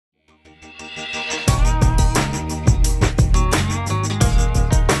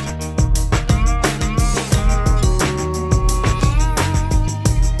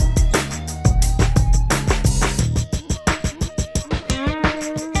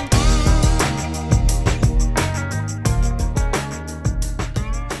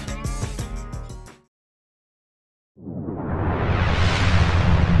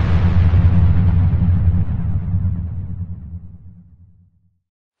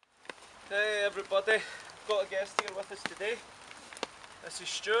everybody, got a guest here with us today. This is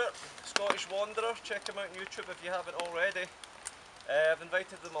Stuart, Scottish Wanderer. Check him out on YouTube if you haven't already. I've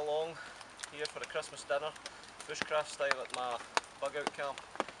invited him along here for a Christmas dinner, Bushcraft style at my bug out camp,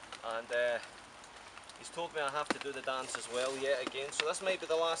 and he's told me I have to do the dance as well yet again, so this might be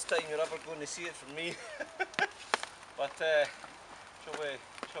the last time you're ever going to see it from me. But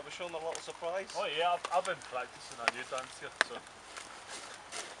shall we show him a little surprise? Oh yeah, I've been practicing a new dance here, so.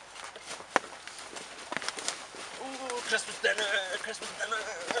 Ooh, Christmas dinner, Christmas dinner!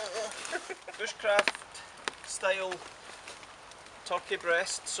 Bushcraft style turkey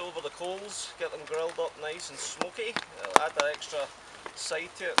breasts over the coals, get them grilled up nice and smoky. I'll add an extra side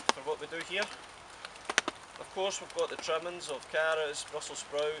to it for what we do here. Of course we've got the trimmings of carrots, Brussels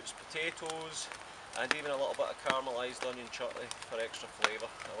sprouts, potatoes, and even a little bit of caramelised onion chutney for extra flavour.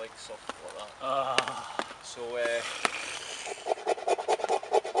 I like stuff like that. So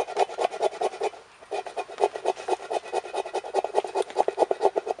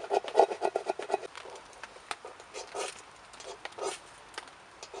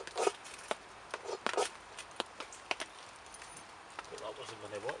that wasn't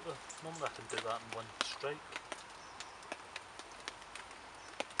going to work though. Normally I can do that in one strike.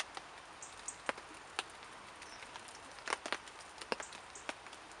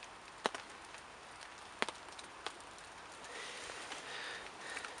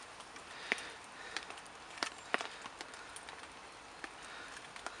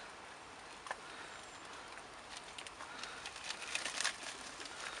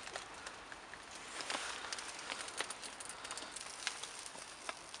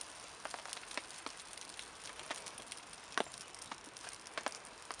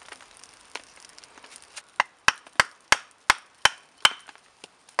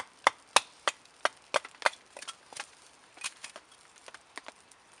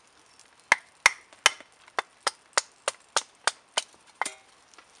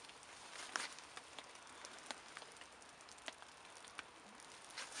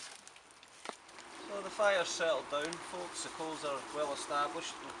 the fire's settled down, folks. The coals are well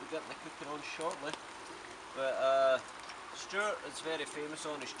established. We'll be getting the cooking on shortly. But Stuart is very famous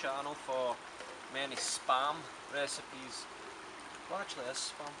on his channel for many spam recipes. What actually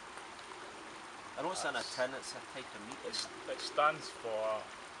is spam? I know it's in a tin, it's a type of meat. It stands for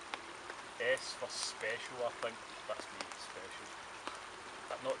S for special, I think. That's me, special.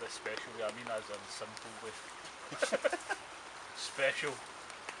 But not the special way, I mean as in simple way. Special.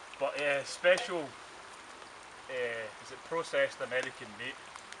 But special, is it processed American meat?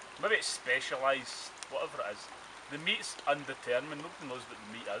 Maybe it's specialised, whatever it is. The meat's undetermined, nobody knows what the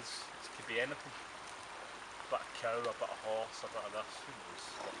meat is. It could be anything. A bit of cow, a bit of horse, a bit of this, who knows?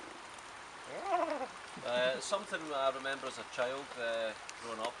 Something I remember as a child,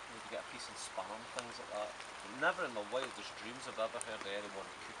 growing up, we'd get a piece of spam, things like that. Never in my wildest dreams have I ever heard of anyone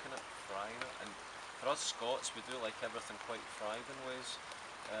cooking it, frying it. And for us Scots, we do like everything quite fried in ways.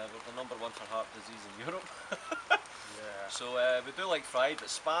 We're the #1 for heart disease in Europe. Yeah. So we do like fried, but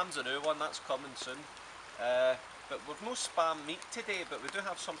spam's a new one, that's coming soon. But we've no spam meat today, but we do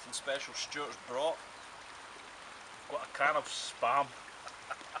have something special Stuart's brought. Got a can of spam.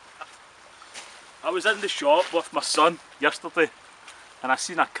 I was in the shop with my son yesterday and I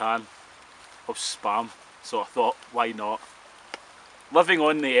seen a can of spam, so I thought, why not? Living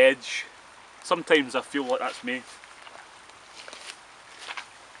on the edge, sometimes I feel like that's me.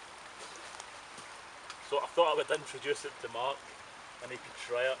 So I thought I would introduce it to Mark and he could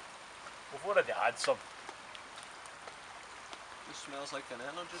try it. We've already had some. This smells like an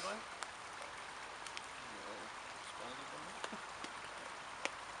energy drink.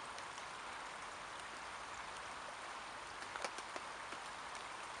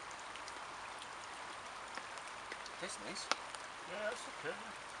 Tastes nice. Yeah, it's okay.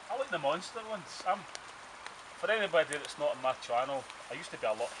 I like the monster ones. For anybody that's not on my channel, I used to be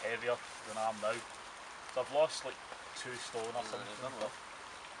a lot heavier than I am now. So I've lost like 2 stone or something.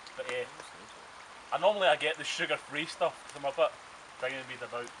 But I normally get the sugar-free stuff because I'm a bit thingy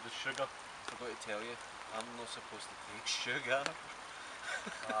about the sugar. I forgot to tell you, I'm not supposed to take sugar.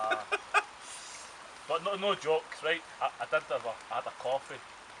 But no jokes, right? I had a coffee,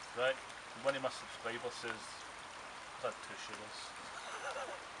 right? And one of my subscribers says, I've had 2 sugars.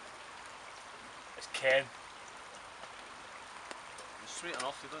 It's Ken. You're sweet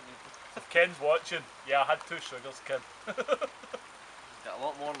enough, you don't need them. If Ken's watching, yeah, I had 2 sugars, Ken. Got a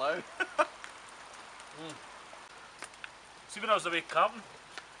lot more now. See, when I was away camping,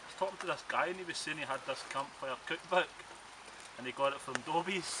 I was talking to this guy and he was saying he had this campfire cookbook and he got it from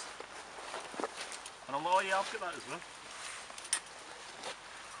Dobie's. And I'm like, oh yeah, I've got that as well.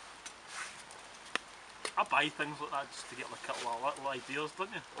 I buy things like that just to get like a couple of little ideas,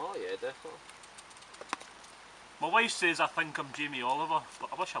 don't you? Oh yeah, definitely. My wife says I think I'm Jamie Oliver, but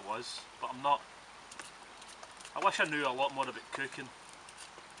I wish I was, but I'm not. I wish I knew a lot more about cooking,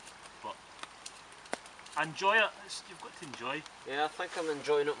 but I enjoy it. You've got to enjoy. Yeah, I think I'm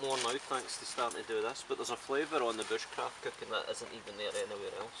enjoying it more now thanks to starting to do this, but there's a flavour on the bushcraft cooking that isn't even there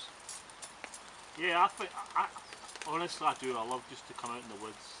anywhere else. Yeah, I think, honestly I do. I love just to come out in the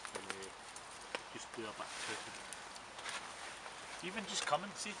woods and just do a bit of cooking. Even just come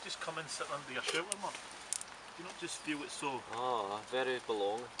and sit under your shelter, man. Do you not just feel it so? Oh, very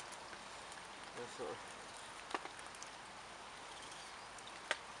belonging. Definitely.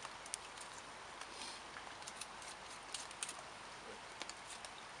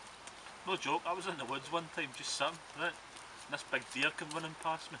 No joke, I was in the woods one time just sitting, right, and this big deer came running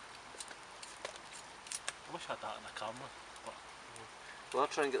past me. I wish I had that on the camera, but... Well, I'll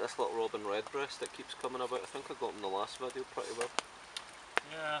try and get this little robin redbreast that keeps coming about. I think I got him in the last video pretty well.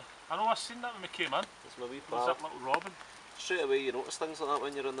 Yeah, I know, I seen that when we came in. It's my wee There was pal. that little robin. Straight away you notice things like that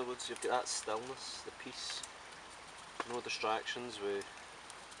when you're in the woods. You've got that stillness, the peace, no distractions with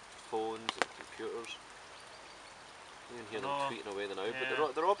phones and computers. You can hear them tweeting away the now, yeah. but the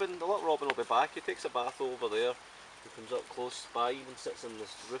little robin will be back. He takes a bath over there. He comes up close by, even sits on the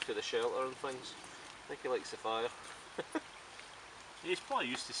roof of the shelter and things. I think he likes the fire. Yeah, he's probably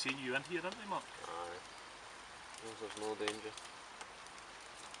used to seeing you in here, isn't he, Mark? Aye. There's no danger.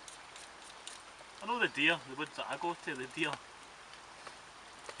 I know the deer, the woods that I go to, the deer.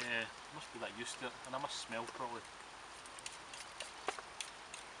 Yeah, must be that used to it, and I must smell probably.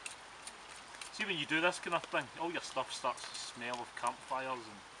 See, when you do this kind of thing, all your stuff starts to smell of campfires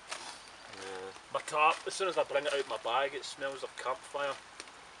and... Yeah. My tarp, as soon as I bring it out my bag, it smells of campfire.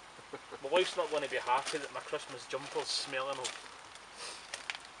 My wife's not going to be happy that my Christmas jumper's smelling of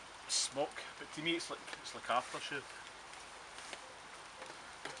smoke, but to me it's like aftershave.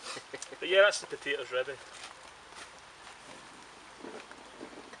 But yeah, that's the potatoes ready.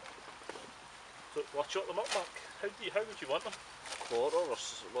 So we'll chop them up, Mark. How would you want them? Quarter or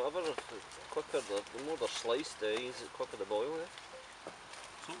whatever. The quicker the more they're sliced, the easier, quicker the boil. Eh?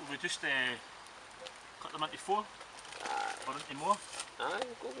 So we just cut them into 4 or into more. Aye,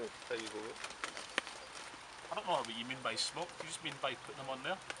 go with how you go with. I don't know what you mean by smoke. You just mean by putting them on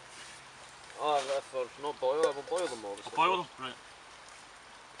there. Oh, if they're not boil, I will boil them obviously. I'll boil them, right.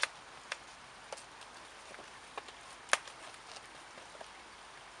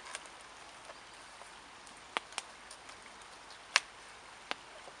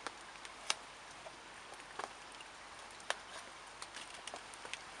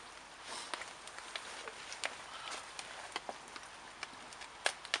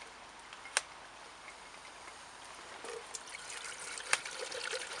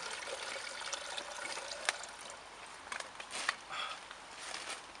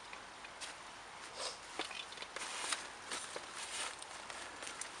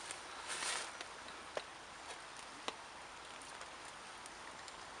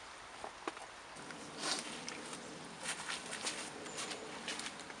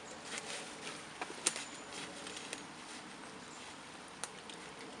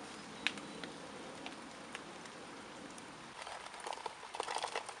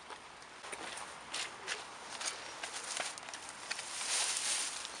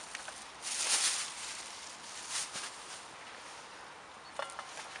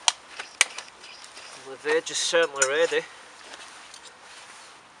 The veg is certainly ready.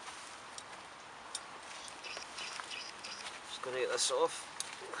 Just going to get this off.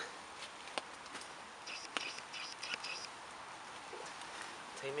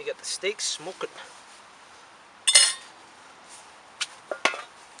 Time you get the steaks smoking.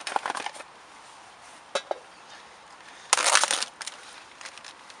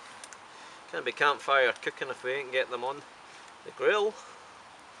 Can't be campfire cooking if we ain't getting them on the grill.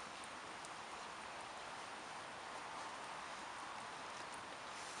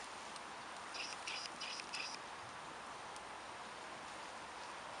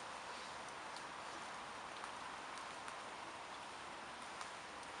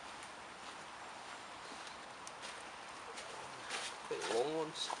 Quite long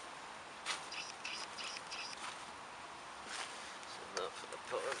ones. Save that for the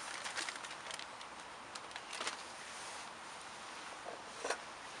pot.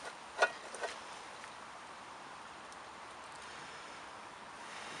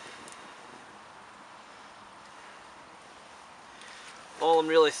 All I'm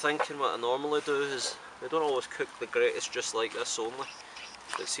really thinking, what I normally do is, they don't always cook the greatest just like this only,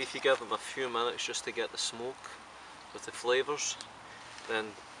 but see if you give them a few minutes just to get the smoke with the flavours, then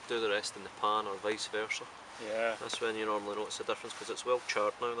do the rest in the pan or vice versa. Yeah. That's when you normally notice the difference because it's well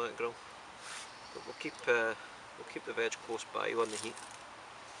charred now, that grill. But we'll keep the veg close by on the heat.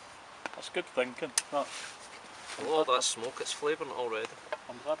 That's good thinking. That. Oh, that smoke, it's flavouring it already.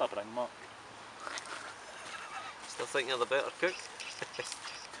 I'm glad I bring that. Still think you're the better cook?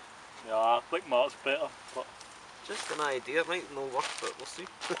 Yeah, I think Mark's better, but Just an idea, it might not work, but we'll see.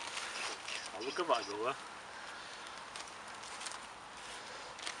 I will give it a go.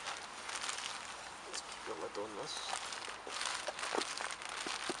 Let's keep the lid on this.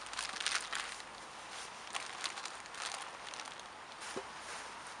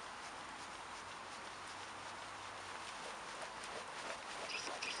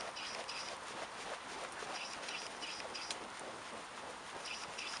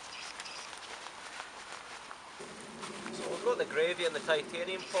 So we've got the gravy in the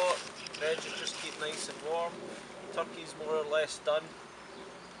titanium pot, veg is just keep nice and warm, turkey's more or less done.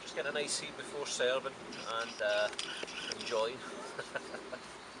 Just get a nice heat before serving and enjoy.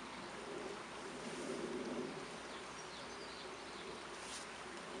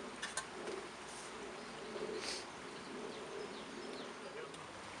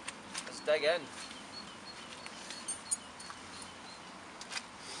 Let's dig in.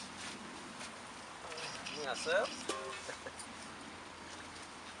 Yeah, served.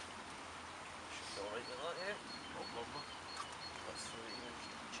 Should be alright with that, yeah? No problem. That's through it, you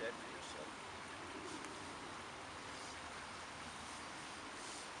can check for yourself.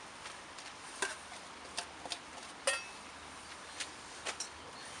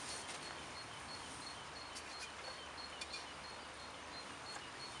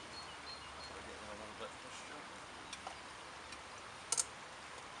 We're getting a little bit frustrated.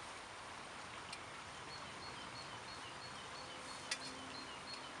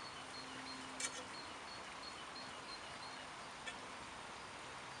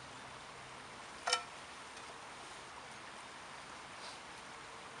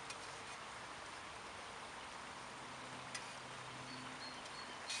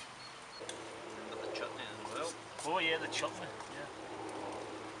 Got the chutney as well. Oh yeah, the chutney. Yeah.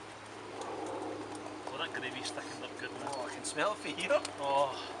 Oh, that gravy's thickened up good now. Oh, I can smell it from here.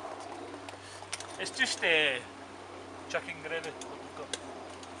 Oh, it's just chicken gravy that we've got.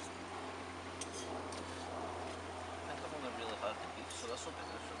 I think I've only really had the beef, so this will be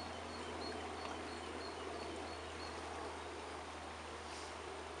different.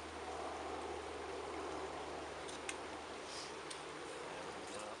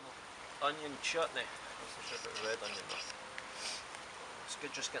 Onion chutney. This is a bit red onion though. It's good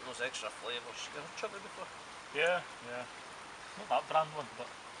just getting those extra flavours. You had chutney before? Yeah, yeah. Not that brand one, but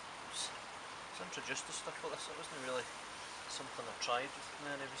It's introduced to stuff like this. It wasn't really something I've tried with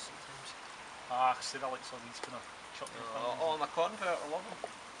many recent times. I said I like some of these kind of chutney things. Oh, I'm a convert, I love them.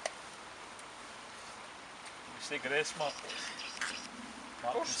 You say grace, Mark?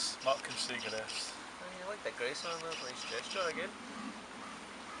 Mark can say grace. You like the grace on there, nice gesture again.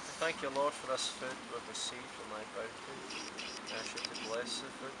 Thank you, Lord, for this food we've received from thy bounty. I ask you to bless the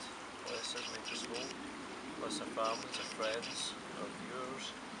food, bless us, make us whole, bless our families, our friends, our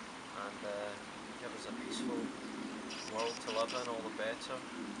viewers, and give us a peaceful world to live in, all the better,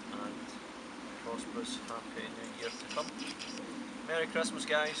 and a prosperous, happy new year to come. Merry Christmas,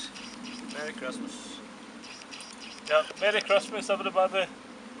 guys. Merry Christmas. Yeah, Merry Christmas, everybody.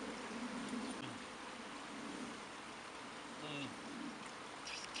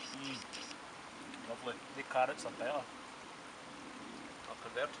 Lovely. The carrots are better. I'll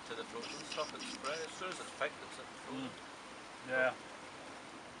convert it to the frozen stuff. It's fresh. As soon as it's picked, it's frozen. Yeah.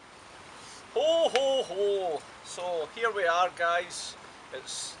 Ho ho ho! So here we are, guys.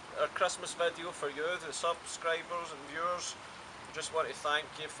 It's our Christmas video for you, the subscribers and viewers. We just want to thank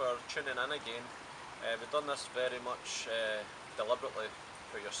you for tuning in again. We've done this very much deliberately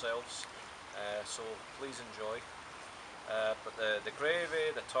for yourselves, so please enjoy. But the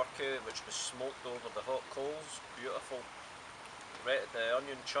gravy, the turkey, which was smoked over the hot coals, beautiful. The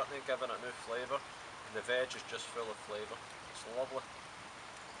onion chutney giving it new flavour, and the veg is just full of flavour. It's lovely.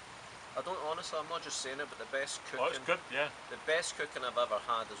 Honestly, I'm not just saying it, but the best cooking. Oh, it's good, yeah. The best cooking I've ever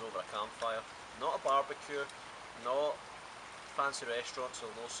had is over a campfire. Not a barbecue, not fancy restaurants,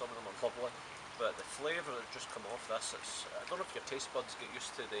 although some of them are lovely. But the flavour that just come off this, I don't know if your taste buds get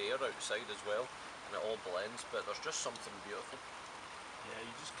used to the air outside as well, and it all blends, but there's just something beautiful. Yeah,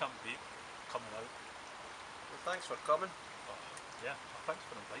 you just can't beat coming out. Well, thanks for coming. Oh, yeah, thanks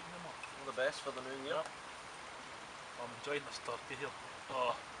for inviting me, Mark. All the best for the new year. Yep. I'm enjoying this turkey here.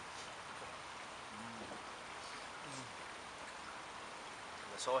 Oh.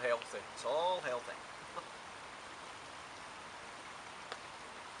 And it's all healthy. It's all healthy.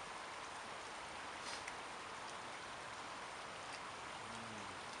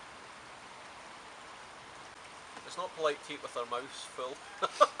 it's not polite to eat with our mouths full.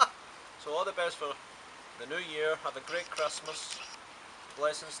 So all the best for the new year. Have a great Christmas.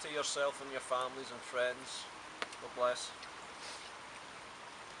 Blessings to yourself and your families and friends. God bless.